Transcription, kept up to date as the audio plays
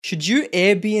Should you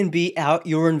Airbnb out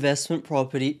your investment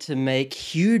property to make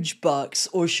huge bucks,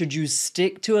 or should you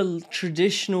stick to a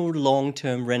traditional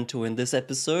long-term rental? In this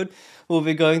episode, we'll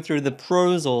be going through the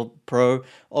pro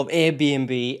of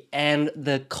Airbnb and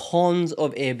the cons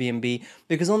of Airbnb,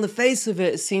 because on the face of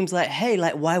it, it seems like, hey,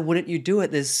 like, why wouldn't you do it?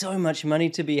 There's so much money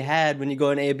to be had when you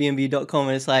go on Airbnb.com,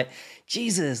 and it's like,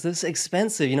 Jesus, this is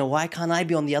expensive. Why can't I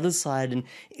be on the other side? And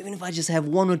even if I just have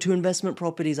one or two investment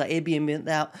properties, I Airbnb it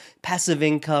out, passive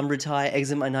income, retire,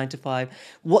 exit my 9 to 5.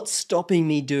 What's stopping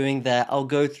me doing that? I'll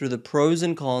go through the pros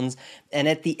and cons, and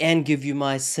at the end give you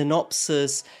my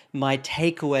synopsis, my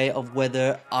takeaway of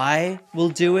whether I will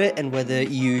do it and whether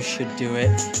you should do it.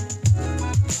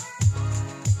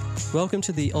 Welcome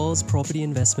to the Oz Property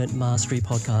Investment Mastery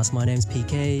Podcast. My name's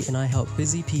PK, and I help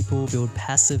busy people build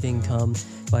passive income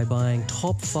by buying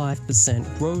top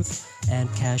 5% growth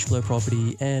and cash flow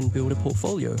property and build a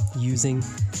portfolio using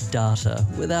data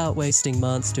without wasting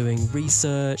months doing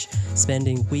research,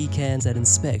 spending weekends at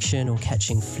inspection or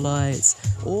catching flights,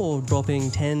 or dropping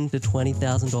 $10,000 to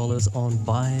 $20,000 on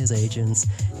buyer's agents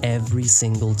every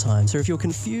single time. So if you're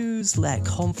confused, lack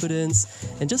confidence,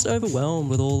 and just overwhelmed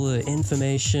with all the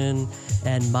information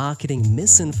and marketing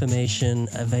misinformation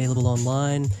available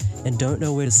online and don't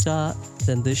know where to start,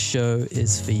 then this show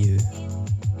is for you.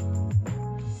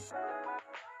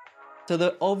 So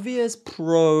the obvious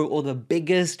pro, or the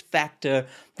biggest factor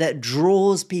that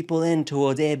draws people in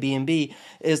towards Airbnb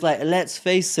is, like, let's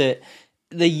face it,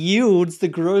 the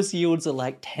gross yields are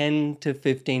like 10 to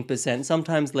 15%,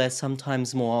 sometimes less,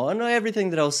 sometimes more. I know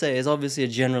everything that I'll say is obviously a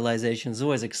generalization. There's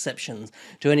always exceptions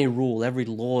to any rule. Every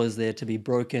law is there to be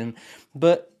broken.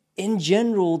 But in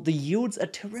general, the yields are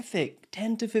terrific,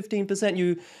 10 to 15%.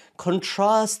 You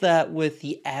contrast that with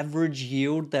the average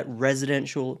yield that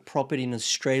residential property in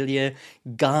Australia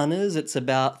garners. It's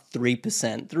about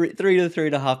 3%, 3 to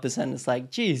 3.5%. It's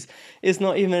like, geez, it's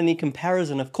not even any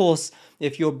comparison. Of course,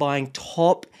 if you're buying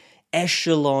top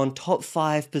echelon, top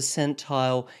 5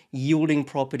 percentile yielding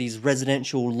properties,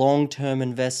 residential, long-term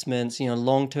investments,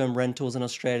 long-term rentals in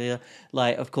Australia,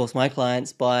 like, of course, my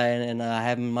clients buy and I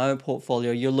have in my own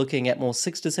portfolio, you're looking at more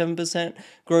 6 to 7%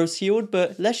 gross yield,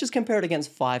 but let's just compare it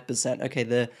against 5%. Okay,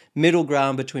 the middle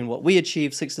ground between what we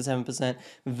achieve, 6 to 7%,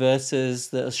 versus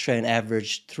the Australian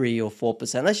average, 3 or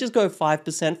 4%. Let's just go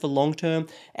 5% for long-term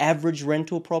average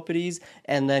rental properties,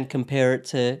 and then compare it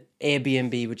to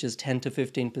Airbnb, which is 10 to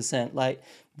 15%. Like,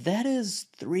 that is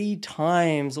 3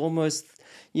 times almost,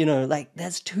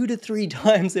 that's 2 to 3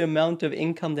 times the amount of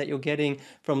income that you're getting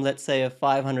from, let's say, a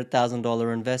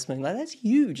 $500,000 investment. Like, that's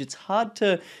huge. It's hard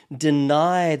to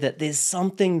deny that there's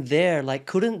something there. Like,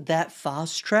 couldn't that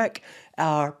fast track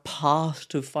our path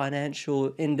to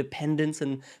financial independence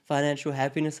and financial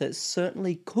happiness? It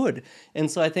certainly could. And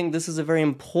so I think this is a very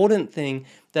important thing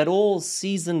that all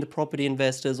seasoned property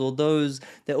investors, or those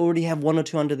that already have one or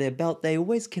two under their belt, they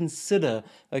always consider,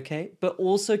 okay? But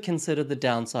also consider the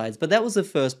downsides. But that was the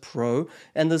first pro.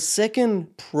 And the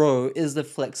second pro is the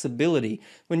flexibility.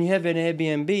 When you have an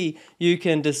Airbnb, you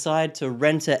can decide to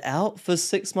rent it out for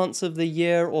 6 months of the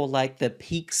year, or like the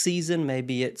peak season.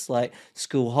 Maybe it's like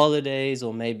school holidays,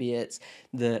 or maybe it's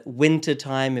the winter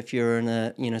time if you're in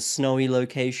a snowy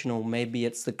location, or maybe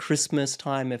it's the Christmas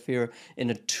time if you're in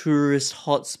a tourist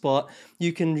hotspot.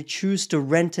 You can choose to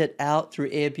rent it out through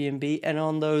Airbnb, and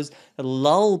on those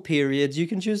lull periods you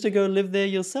can choose to go live there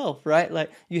yourself, right?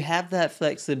 Like, you have that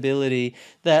flexibility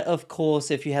that, of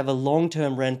course, if you have a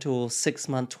long-term rental,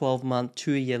 6-month, 12-month,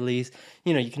 2-year lease,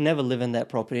 you can never live in that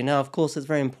property. Now, of course, it's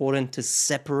very important to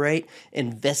separate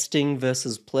investing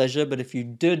versus pleasure, but if you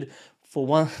did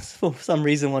for some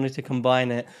reason wanted to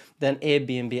combine it, then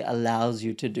Airbnb allows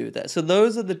you to do that. So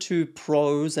those are the two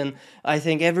pros, and I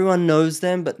think everyone knows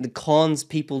them, but the cons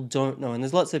people don't know. And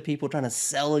there's lots of people trying to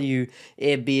sell you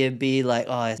Airbnb like,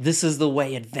 oh, this is the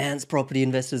way advanced property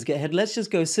investors get ahead. Let's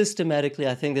just go systematically.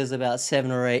 I think there's about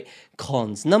 7 or 8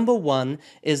 cons. Number one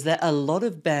is that a lot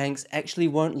of banks actually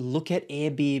won't look at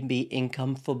Airbnb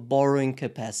income for borrowing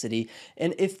capacity.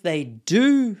 And if they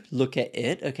do look at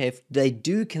it, okay, if they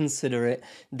do consider it,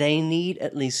 they need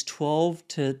at least 12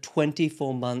 to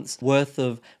 24 months worth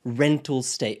of rental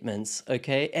statements,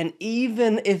 okay? And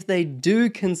even if they do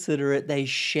consider it, they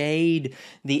shade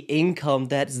the income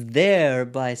that's there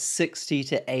by 60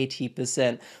 to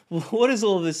 80%. What does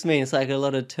all this mean? It's like a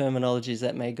lot of terminologies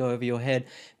that may go over your head.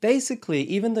 Basically,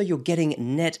 even though you're getting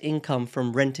net income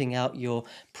from renting out your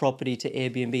property to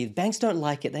Airbnb, banks don't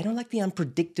like it. They don't like the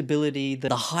unpredictability,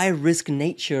 the high risk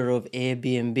nature of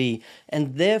Airbnb.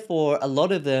 And therefore, a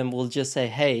lot of them will just say,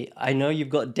 hey, I know you've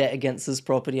got debt against this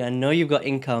property. I know you've got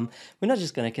income. We're not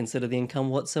just going to consider the income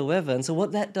whatsoever. And so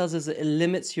what that does is it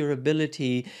limits your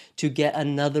ability to get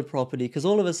another property, because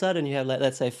all of a sudden you have, like,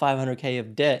 let's say 500K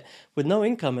of debt with no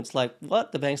income. It's like,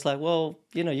 what? The bank's like, well,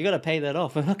 you got to pay that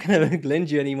off. I'm not going to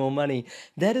lend you any more money.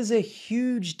 That is a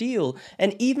huge deal.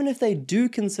 And even if they do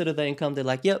consider the income,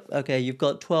 they're like, yep, okay, you've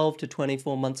got 12 to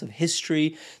 24 months of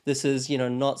history. This is,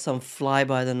 not some fly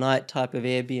by the night type of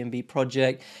Airbnb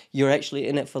project. You're actually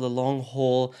in it for the long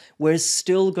haul. We're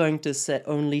still going to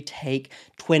only take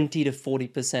 20 to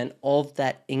 40% of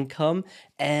that income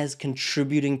as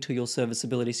contributing to your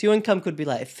serviceability. So your income could be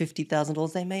like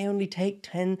 $50,000. They may only take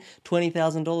 $10,000,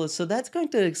 $20,000. So that's going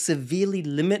to severely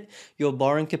limit your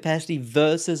borrowing capacity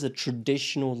versus a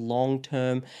traditional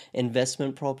long-term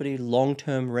investment property,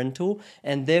 long-term rental.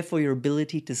 And therefore your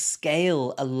ability to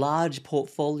scale a large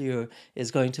portfolio is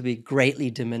going to be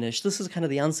greatly diminished. This is kind of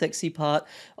the unsexy part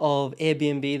of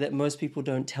Airbnb that most people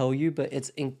don't tell you, but it's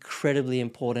incredibly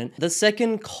important. The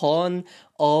second con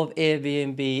of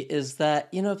Airbnb is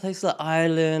that, places like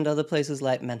Ireland, other places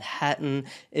like Manhattan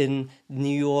in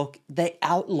New York, they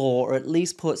outlaw or at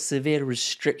least put severe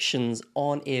restrictions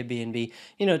on Airbnb.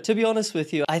 To be honest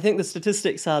with you, I think the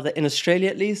statistics are that in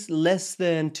Australia, at least, less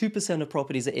than 2% of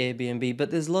properties are Airbnb, but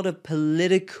there's a lot of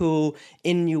political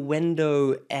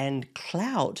innuendo and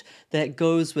clout that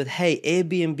goes with, hey,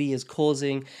 Airbnb is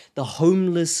causing the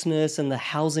homelessness and the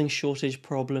housing shortage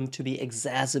problem to be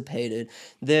exacerbated.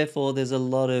 Therefore, there's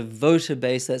a lot of voter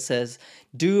base that says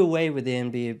do away with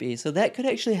Airbnb. So that could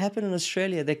actually happen in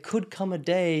Australia. There could come a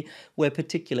day where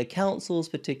particular councils,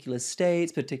 particular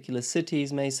states, particular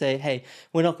cities may say, hey,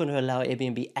 we're not going to allow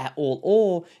Airbnb at all,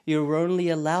 or you're only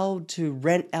allowed to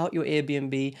rent out your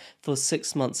Airbnb for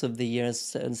 6 months of the year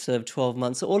instead of 12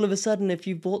 months. So all of a sudden, if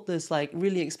you bought this like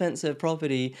really expensive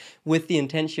property with the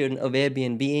intention of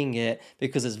Airbnb-ing it,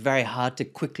 because it's very hard to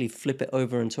quickly flip it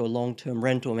over into a long-term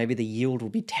rental, maybe the yield will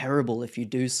be terrible if you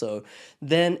do so,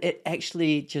 then it actually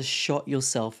just shot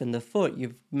yourself in the foot.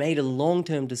 You've made a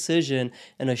long-term decision,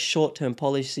 and a short-term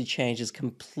policy change has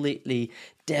completely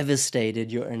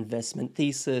devastated your investment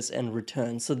thesis and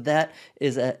return. So that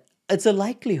is it's a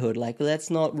likelihood. Like, let's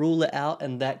not rule it out,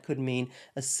 and that could mean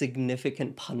a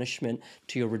significant punishment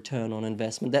to your return on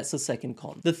investment. That's the second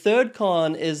con. The third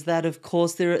con is that, of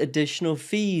course, there are additional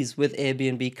fees with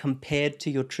Airbnb compared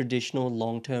to your traditional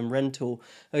long-term rental.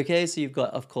 Okay, so you've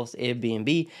got, of course,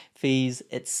 Airbnb fees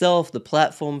itself, the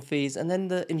platform fees, and then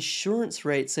the insurance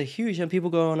rates are huge. And people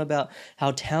go on about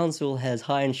how Townsville has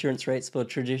high insurance rates for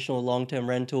traditional long-term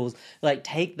rentals. Like,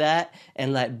 take that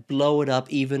and like blow it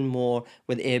up even more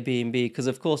with Airbnb, because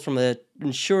of course from a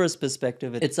insurer's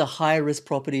perspective, it's a high risk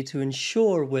property to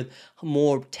insure, with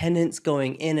more tenants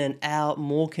going in and out,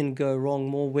 more can go wrong,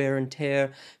 more wear and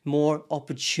tear, more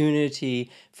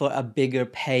opportunity for a bigger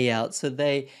payout. So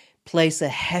they place a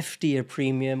heftier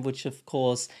premium, which of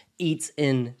course eats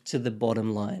into the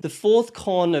bottom line. The fourth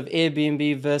con of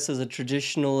Airbnb versus a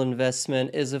traditional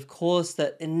investment is, of course,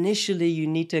 that initially you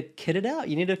need to kit it out.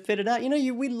 You need to fit it out.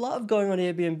 We love going on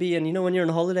Airbnb, and when you're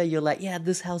on holiday, you're like, yeah,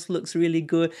 this house looks really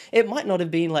good. It might not have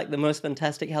been like the most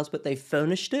fantastic house, but they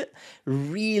furnished it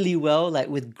really well, like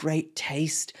with great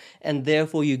taste, and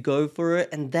therefore you go for it.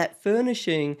 And that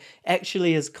furnishing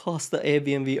actually has cost the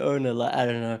Airbnb owner, like, I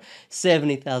don't know,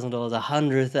 $70,000,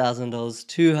 $100,000,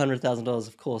 $200,000,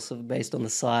 of course, based on the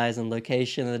size and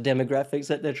location and the demographics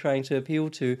that they're trying to appeal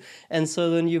to. And so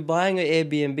then you're buying an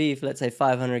Airbnb for, let's say,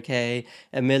 500K,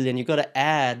 $1 million, you've got to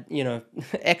add,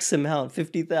 X amount,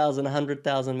 50,000,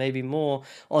 100,000, maybe more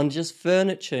on just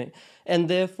furniture. And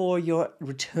therefore your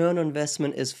return on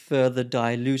investment is further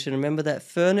diluted. Remember that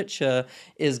furniture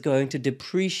is going to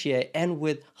depreciate, and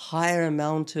with higher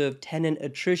amount of tenant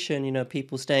attrition,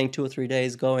 people staying 2 or 3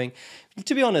 days going.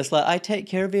 To be honest, like, I take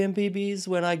care of Airbnbs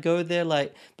when I go there,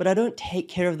 but I don't take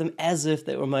care of them as if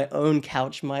they were my own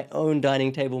couch, my own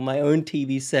dining table, my own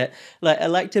TV set. Like, I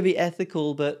like to be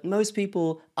ethical, but most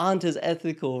people aren't as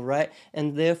ethical, right?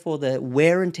 And therefore the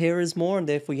wear and tear is more, and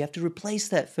therefore you have to replace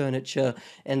that furniture,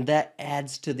 and that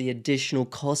adds to the additional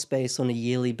cost base on a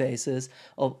yearly basis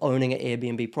of owning an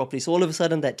Airbnb property. So all of a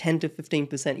sudden that 10 to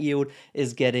 15% yield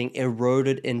is getting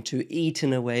eroded into,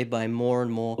 eaten away by more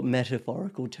and more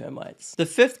metaphorical termites. The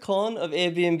fifth con of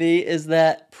Airbnb is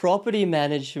that property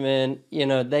management,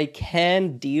 they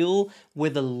can deal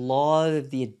with a lot of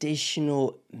the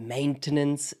additional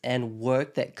maintenance and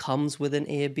work that comes with an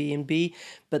Airbnb,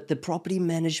 but the property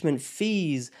management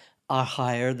fees are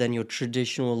higher than your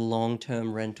traditional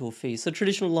long-term rental fees. So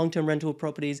traditional long-term rental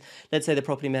properties, let's say the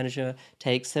property manager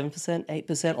takes 7%,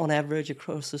 8% on average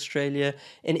across Australia.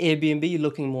 In Airbnb, you're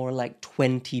looking more like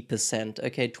 20%,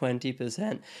 okay,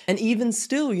 20%. And even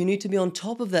still, you need to be on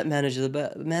top of that manager.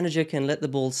 The manager can let the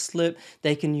ball slip.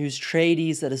 They can use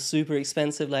tradies that are super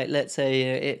expensive. Like let's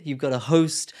say you've got a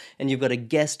host and you've got a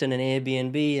guest in an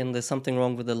Airbnb and there's something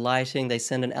wrong with the lighting. They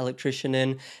send an electrician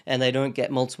in and they don't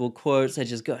get multiple quotes. They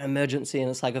just go emergency and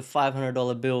it's like a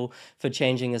 $500 bill for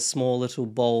changing a small little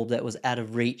bulb that was out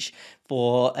of reach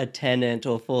for a tenant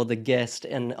or for the guest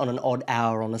and on an odd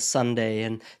hour on a Sunday,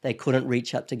 and they couldn't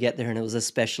reach up to get there, and it was a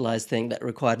specialized thing that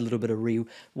required a little bit of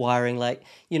rewiring. Like,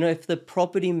 if the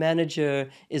property manager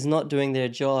is not doing their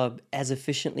job as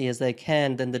efficiently as they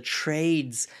can, then the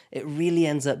trades, it really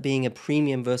ends up being a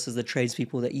premium versus the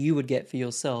tradespeople that you would get for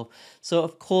yourself. So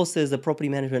of course there's the property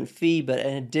management fee, but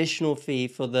an additional fee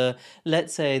for the,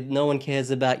 let's say no one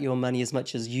cares about your money as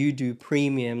much as you do,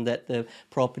 premium that the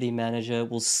property manager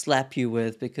will slap you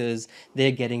with because they're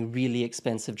getting really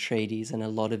expensive tradies in a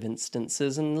lot of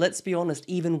instances. And let's be honest,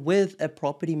 even with a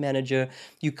property manager,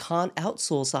 you can't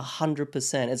outsource 100%.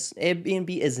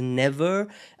 Airbnb is never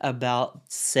about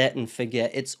set and forget.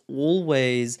 It's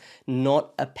always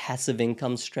not a passive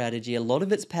income strategy. A lot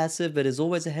of it's passive, but it's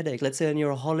always a headache. Let's say on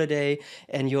your holiday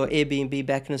and your Airbnb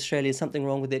back in Australia, something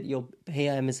wrong with it, your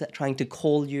PM is trying to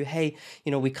call you, hey,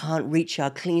 we can't reach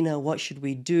our cleaner. What should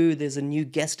we do? There's a new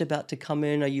guest about to come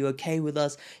in. Are you okay with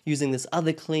us using this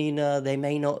other cleaner? They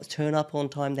may not turn up on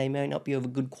time. They may not be of a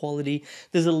good quality.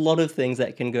 There's a lot of things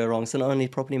that can go wrong. So not only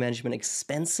property management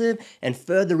expensive and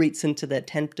further eats into that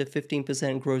 10 to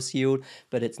 15% gross yield,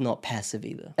 but it's not passive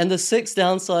either. And the sixth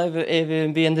downside of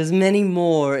Airbnb, and there's many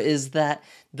more, is that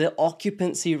the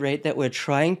occupancy rate that we're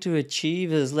trying to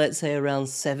achieve is, let's say, around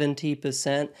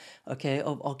 70%, okay,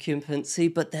 of occupancy,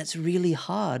 but that's really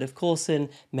hard. Of course, in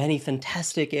many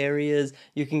fantastic areas,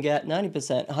 you can get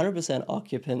 90%, 100%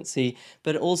 occupancy,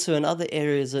 but also in other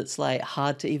areas, it's like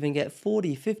hard to even get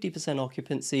 40, 50%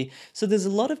 occupancy. So there's a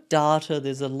lot of data,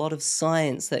 there's a lot of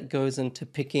science that goes into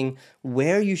picking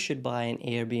where you should buy an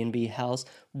Airbnb house,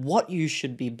 what you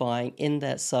should be buying in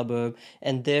that suburb,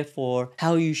 and therefore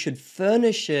how you should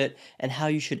furnish it and how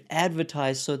you should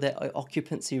advertise so that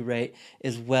occupancy rate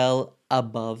is well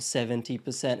above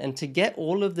 70%. And to get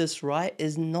all of this right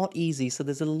is not easy. So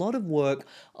there's a lot of work.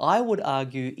 I would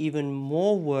argue even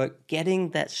more work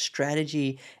getting that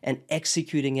strategy and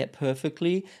executing it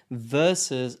perfectly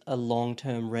versus a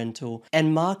long-term rental.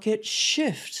 And market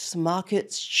shifts,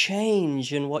 markets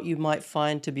change, and what you might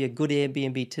find to be a good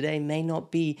Airbnb today may not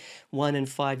be one in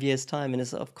 5 years' time. And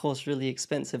it's of course really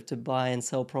expensive to buy and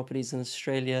sell properties in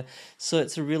Australia. So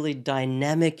it's a really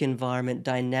dynamic environment,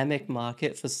 dynamic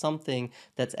market for something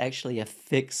that's actually a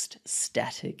fixed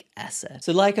static asset.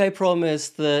 So like I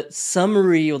promised, the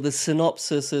summary or the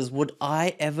synopsis is, would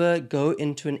I ever go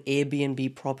into an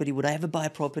Airbnb property? Would I ever buy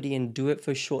a property and do it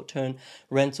for short-term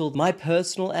rental? My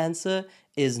personal answer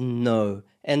is no.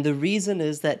 And the reason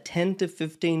is that 10 to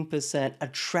 15%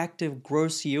 attractive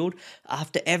gross yield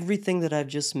after everything that I've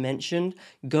just mentioned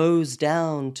goes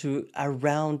down to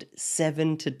around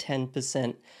 7 to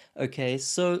 10%. Okay,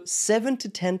 so 7 to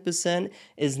 10%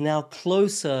 is now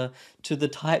closer to the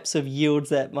types of yields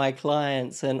that my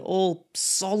clients and all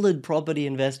solid property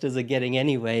investors are getting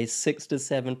anyway, 6 to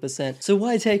 7%. So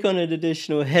why take on an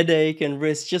additional headache and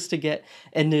risk just to get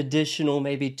an additional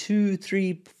maybe 2,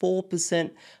 3,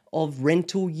 4% of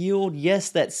rental yield? Yes,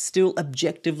 that's still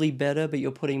objectively better, but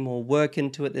you're putting more work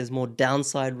into it. There's more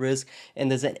downside risk, and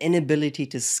there's an inability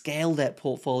to scale that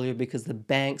portfolio because the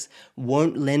banks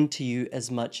won't lend to you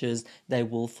as much as they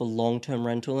will for long-term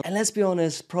rental. And let's be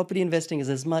honest, property investing is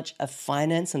as much a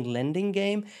finance and lending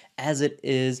game as it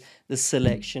is the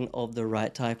selection of the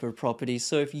right type of property.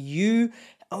 So if you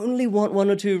only want 1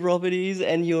 or 2 properties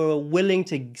and you're willing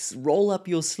to roll up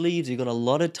your sleeves, you've got a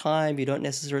lot of time, you don't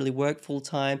necessarily work full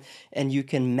time, and you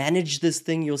can manage this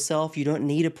thing yourself, you don't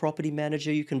need a property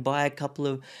manager, you can buy a couple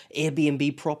of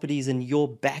Airbnb properties in your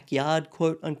backyard,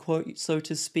 quote unquote, so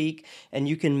to speak, and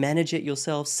you can manage it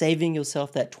yourself, saving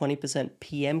yourself that 20%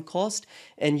 PM cost,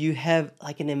 and you have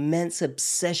like an immense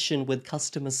obsession with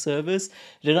customer service,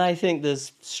 then I think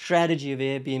this strategy of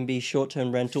Airbnb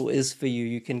short-term rental is for you.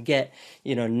 You can get,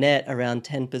 net around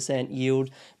 10%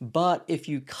 yield. But if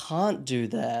you can't do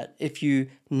that, if you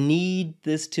need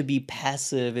this to be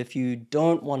passive, if you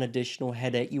don't want additional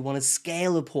headache, you want to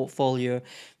scale a portfolio,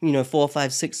 4,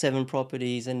 5, 6, 7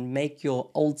 properties and make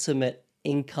your ultimate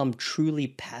income truly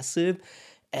passive,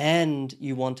 and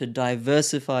you want to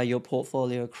diversify your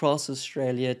portfolio across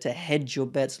Australia to hedge your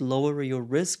bets, lower your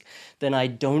risk, then I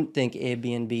don't think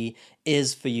Airbnb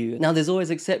is for you. Now, there's always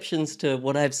exceptions to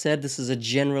what I've said. This is a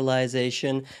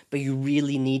generalization, but you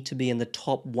really need to be in the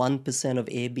top 1% of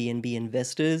Airbnb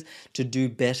investors to do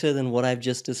better than what I've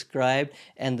just described.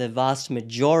 And the vast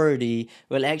majority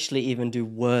will actually even do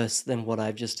worse than what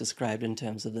I've just described in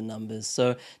terms of the numbers.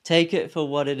 So take it for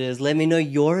what it is. Let me know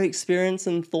your experience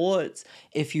and thoughts.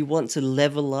 If you want to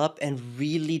level up and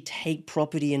really take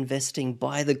property investing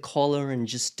by the collar and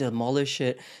just demolish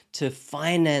it to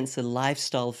finance a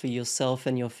lifestyle for yourself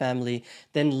and your family,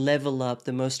 then level up.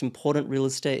 The most important real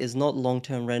estate is not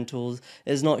long-term rentals,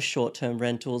 is not short-term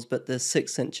rentals, but the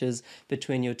 6 inches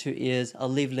between your two ears. I'll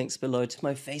leave links below to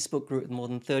my Facebook group with more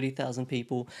than 30,000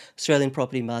 people, Australian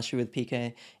Property Mastery with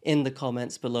PK, in the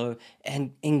comments below,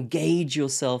 and engage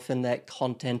yourself in that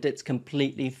content. It's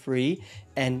completely free,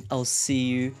 and I'll see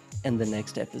you in the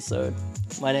next episode.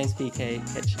 My name's PK.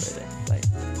 Catch you later.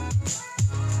 Bye.